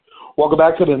Welcome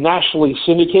back to the nationally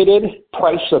syndicated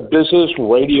Price of Business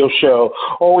radio show.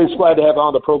 Always glad to have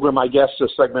on the program my guest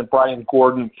this segment, Brian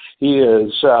Gordon. He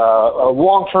is a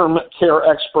long-term care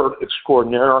expert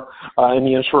extraordinaire in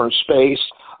the insurance space.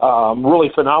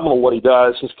 Really phenomenal what he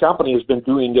does. His company has been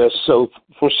doing this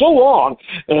for so long.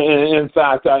 And in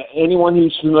fact, anyone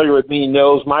who's familiar with me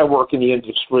knows my work in the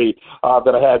industry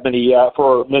that I had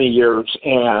for many years.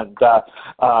 And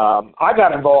I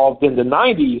got involved in the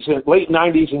 90s, late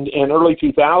 90s and early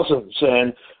 2000s,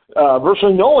 and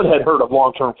virtually no one had heard of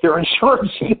long-term care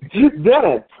insurance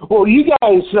then. Well, you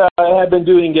guys have been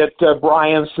doing it,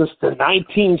 Brian, since the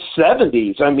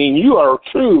 1970s. I mean, you are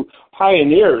true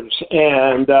pioneers.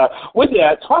 And with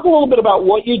that, talk a little bit about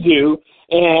what you do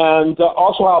and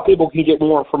also how people can get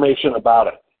more information about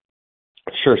it.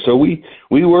 Sure. So we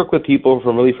work with people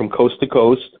from coast to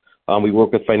coast. We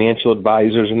work with financial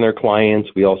advisors and their clients.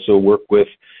 We also work with,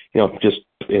 through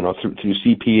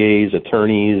CPAs,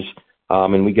 attorneys,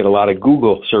 and we get a lot of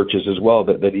Google searches as well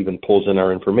that even pulls in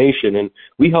our information. And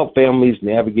we help families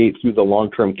navigate through the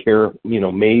long-term care,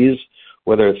 maze,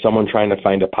 whether it's someone trying to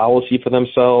find a policy for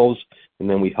themselves, and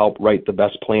then we help write the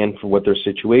best plan for what their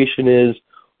situation is,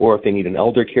 or if they need an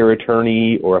elder care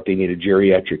attorney, or if they need a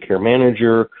geriatric care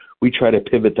manager, we try to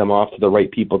pivot them off to the right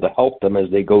people to help them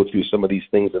as they go through some of these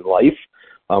things in life.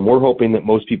 We're hoping that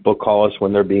most people call us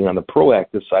when they're being on the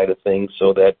proactive side of things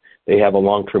so that they have a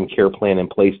long-term care plan in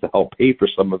place to help pay for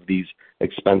some of these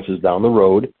expenses down the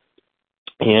road.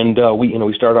 And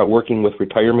we started out working with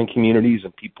retirement communities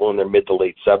and people in their mid to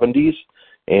late 70s.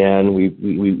 And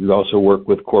we also work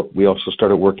with we also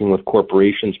started working with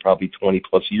corporations probably 20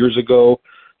 plus years ago.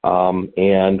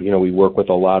 We work with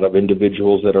a lot of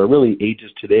individuals that are really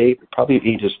ages today, probably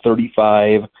ages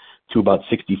 35 to about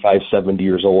 65, 70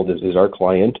 years old is our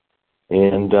client.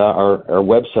 And our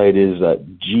website is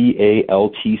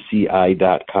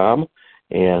galtci.com.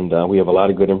 And we have a lot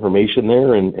of good information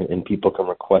there, and people can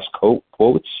request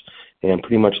quotes and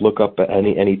pretty much look up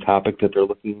any topic that they're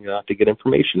looking to get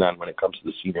information on when it comes to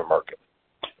the senior market.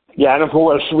 Yeah, and of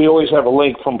course, we always have a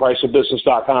link from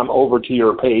priceofbusiness.com over to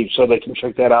your page so they can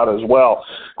check that out as well.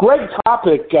 Great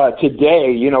topic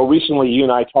today. Recently you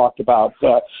and I talked about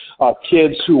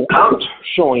kids who aren't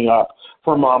showing up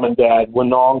for mom and dad when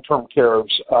long-term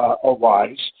cares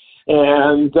arise.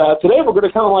 And today we're going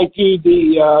to kind of do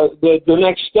the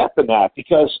next step in that,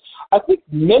 because I think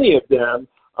many of them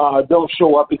don't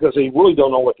show up because they really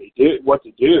don't know what to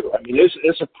do. I mean,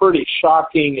 it's a pretty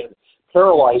shocking and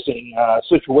paralyzing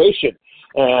situation.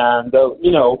 And,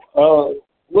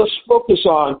 let's focus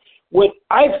on what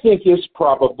I think is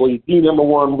probably the number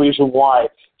one reason why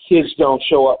kids don't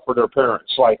show up for their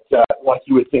parents like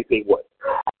you would think they would.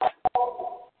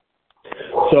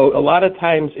 So a lot of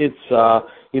times it's,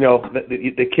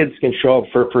 the kids can show up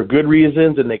for good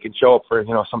reasons, and they can show up for,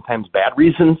 sometimes bad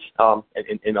reasons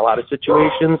in a lot of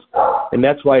situations. And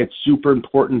that's why it's super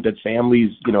important that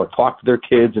families, talk to their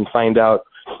kids and find out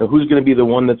who's going to be the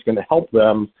one that's going to help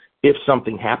them if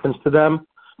something happens to them.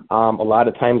 A lot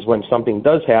of times when something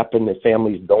does happen, if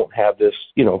families don't have this,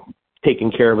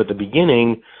 taken care of at the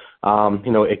beginning,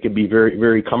 it could be very,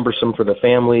 very cumbersome for the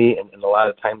family. And a lot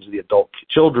of times the adult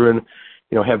children,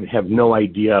 have no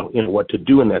idea, what to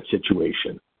do in that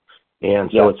situation. And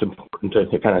so It's important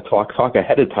to kind of talk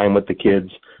ahead of time with the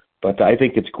kids. But I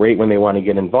think it's great when they want to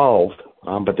get involved,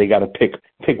 but they got to pick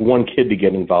one kid to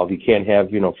get involved. You can't have,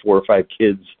 4 or 5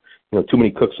 kids. Too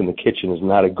many cooks in the kitchen is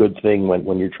not a good thing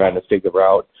when you're trying to figure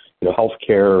out, health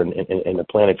care and a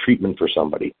plan of treatment for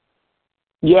somebody.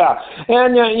 Yeah.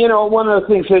 And, one of the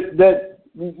things that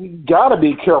got to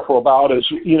be careful about is,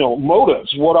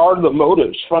 motives. What are the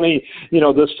motives? Funny,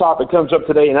 this topic comes up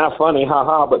today, not funny,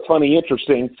 but funny,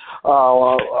 interesting.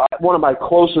 One of my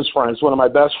closest friends, one of my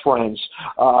best friends,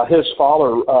 his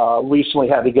father recently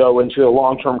had to go into a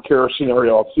long-term care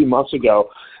scenario a few months ago.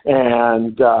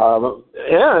 And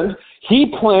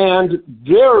he planned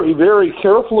very, very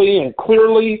carefully and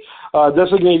clearly,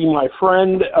 designating my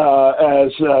friend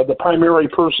as the primary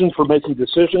person for making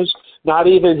decisions. Not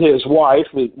even his wife.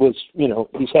 It was,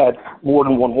 he's had more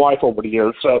than one wife over the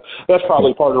years, so that's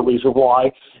probably part of the reason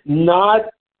why. Not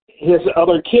his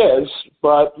other kids,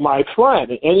 but my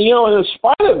friend. And, in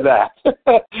spite of that,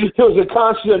 it was a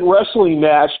constant wrestling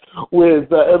match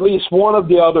with at least one of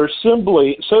the other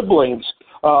siblings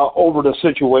over the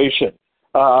situation.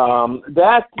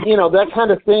 That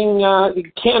kind of thing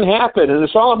can happen, and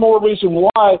it's all the more reason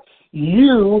why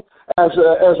you, as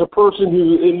a person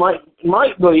who might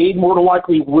need, more than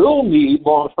likely will need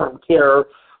long-term care,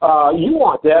 you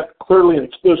want that clearly and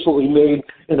explicitly made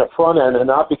in the front end and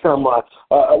not become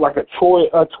like a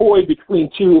toy between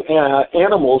two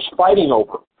animals fighting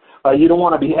over. You don't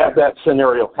want to have that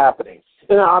scenario happening.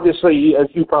 And obviously, as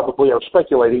you probably are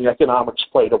speculating, economics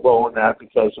played a role in that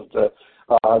because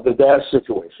of the dad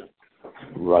situation.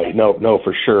 Right. No,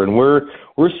 for sure. And we're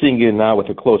seeing it now with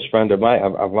a close friend of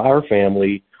our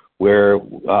family, where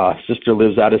sister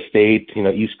lives out of state,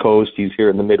 East Coast. He's here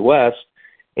in the Midwest,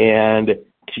 and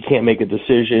she can't make a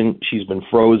decision. She's been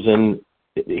frozen.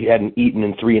 He hadn't eaten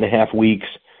in 3.5 weeks.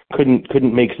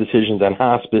 Couldn't make decisions on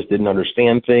hospice. Didn't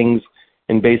understand things,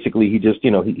 and basically he just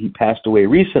he passed away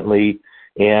recently.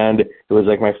 And it was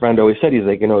like my friend always said, he's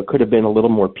like, it could have been a little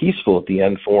more peaceful at the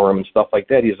end for him and stuff like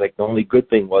that. He's like, the only good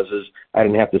thing is I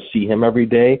didn't have to see him every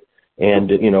day. And,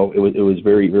 it was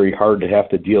very, very hard to have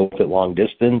to deal with it long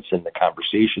distance, and the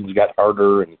conversations got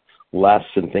harder and less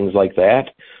and things like that.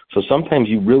 So sometimes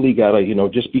you really got to,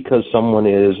 just because someone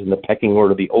is in the pecking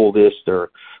order the oldest or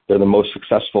they're the most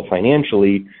successful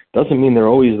financially, doesn't mean they're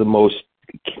always the most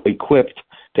equipped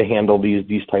to handle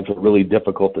these types of really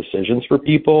difficult decisions for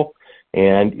people.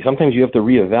 And sometimes you have to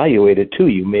reevaluate it too.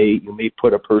 You may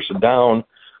put a person down,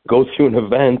 go through an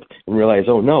event, and realize,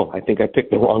 oh no, I think I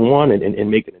picked the wrong one, and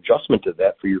make an adjustment to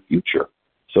that for your future.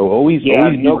 So always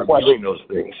no question those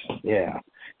things. Yeah,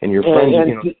 and your friends,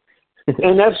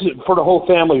 and that's for the whole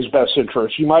family's best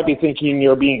interest. You might be thinking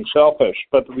you're being selfish,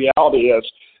 but the reality is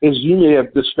you may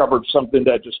have discovered something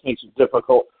that just makes it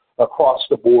difficult across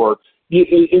the board.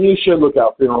 And you should look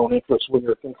out for your own interests when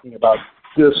you're thinking about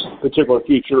this particular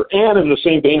future. And in the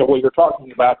same vein of what you're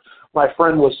talking about, my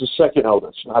friend was the second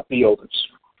oldest, not the oldest.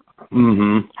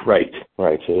 Mm-hmm. Right.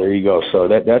 So there you go. So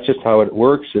that's just how it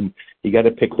works, and you got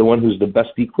to pick the one who's the best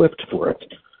equipped for it.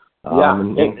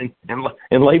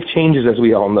 And life changes, as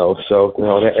we all know. So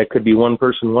that could be one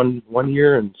person one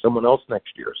year and someone else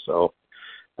next year. So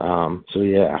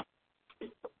yeah.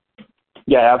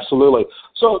 Yeah, absolutely.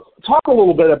 So talk a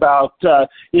little bit about,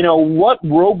 what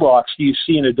roadblocks do you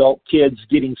see in adult kids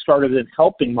getting started in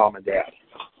helping mom and dad?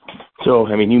 So,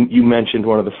 you mentioned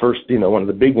one of the first, one of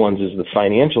the big ones is the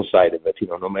financial side of it.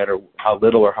 No matter how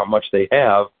little or how much they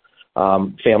have,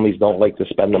 families don't like to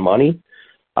spend the money.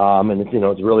 And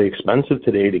it's really expensive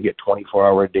today to get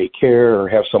 24-hour daycare or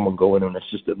have someone go into an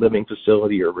assisted living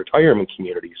facility or retirement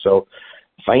community. So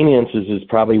finances is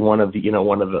probably one of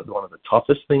the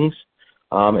toughest things.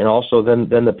 And also then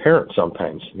the parents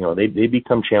sometimes, they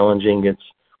become challenging.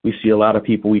 We see a lot of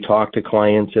people, we talk to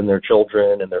clients and their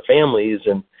children and their families,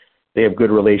 and they have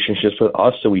good relationships with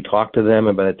us. So we talk to them,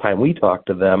 and by the time we talk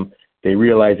to them, they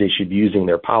realize they should be using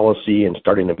their policy and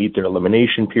starting to meet their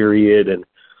elimination period. And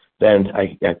then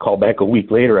I call back a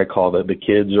week later, I call the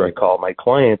kids or I call my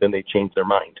client, and they change their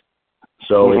mind.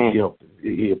 So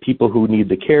it's, people who need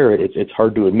the care, it's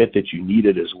hard to admit that you need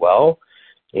it as well.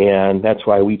 And that's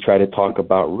why we try to talk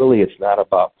about, really, it's not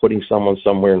about putting someone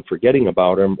somewhere and forgetting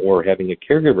about them or having a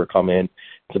caregiver come in.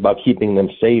 It's about keeping them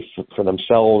safe for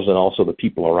themselves and also the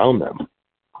people around them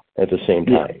at the same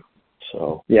time.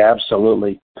 So yeah,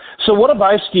 absolutely. So what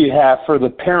advice do you have for the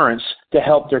parents to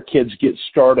help their kids get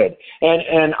started?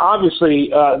 And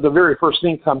obviously, the very first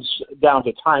thing comes down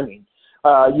to timing.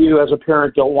 You as a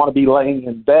parent don't want to be laying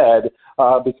in bed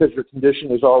because your condition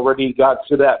has already got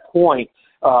to that point.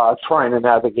 Trying to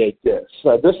navigate this.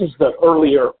 This is the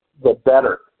earlier, the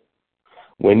better.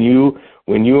 When you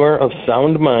are of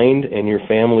sound mind and your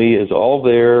family is all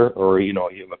there, or you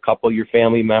have a couple of your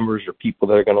family members or people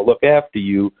that are going to look after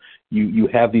you, you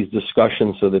have these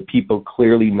discussions so that people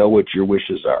clearly know what your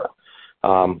wishes are.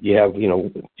 You have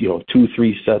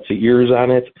 2-3 sets of ears on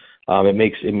it. It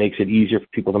makes it easier for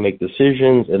people to make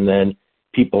decisions, and then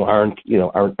people aren't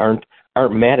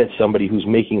mad at somebody who's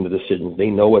making the decisions. They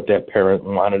know what that parent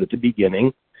wanted at the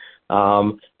beginning.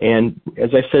 And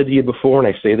as I said to you before,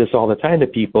 and I say this all the time to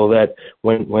people, that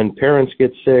when parents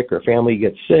get sick or family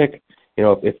gets sick,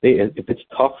 if it's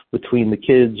tough between the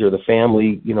kids or the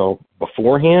family,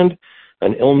 beforehand,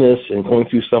 an illness and going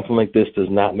through something like this does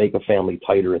not make a family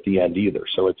tighter at the end either.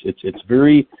 So it's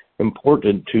very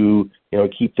important to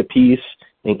keep the peace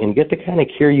and get the kind of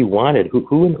care you wanted.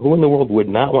 Who in the world would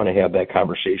not want to have that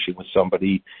conversation with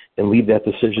somebody and leave that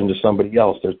decision to somebody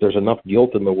else? There's enough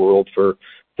guilt in the world for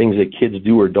things that kids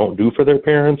do or don't do for their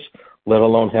parents, let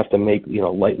alone have to make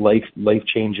life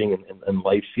changing and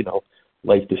life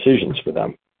decisions for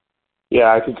them.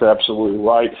 Yeah, I think you're absolutely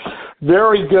right.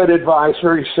 Very good advice,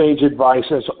 very sage advice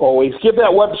as always. Give that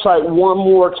website one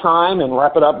more time and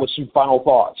wrap it up with some final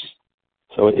thoughts.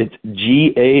 So it's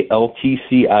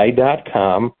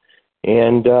GALTCI.com,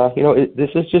 and this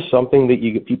is just something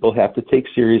that people have to take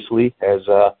seriously. As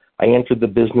I entered the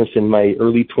business in my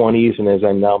early 20s, and as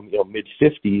I'm now mid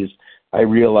 50s, I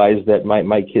realized that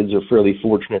my kids are fairly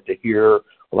fortunate to hear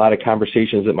a lot of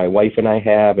conversations that my wife and I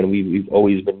have, and we've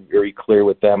always been very clear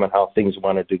with them on how things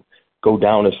wanted to go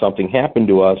down if something happened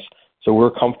to us. So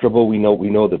we're comfortable. We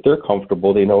know that they're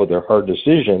comfortable. They know they're hard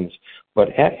decisions. But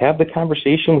have the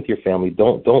conversation with your family.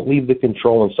 Don't leave the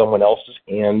control in someone else's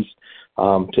hands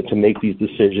to make these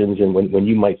decisions, and when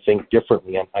you might think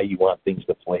differently on how you want things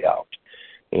to play out.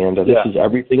 And this is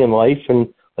everything in life.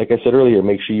 And like I said earlier,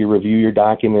 make sure you review your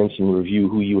documents and review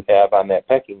who you have on that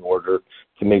pecking order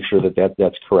to make sure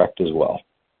that's correct as well.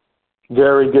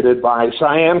 Very good advice.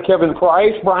 I am Kevin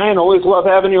Price. Brian, always love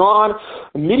having you on.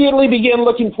 Immediately begin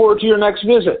looking forward to your next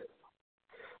visit.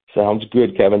 Sounds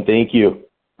good, Kevin. Thank you.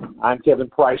 I'm Kevin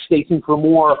Price. Stay tuned for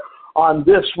more on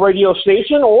this radio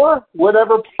station or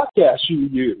whatever podcast you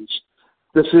use.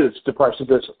 This is The Price of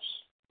Business.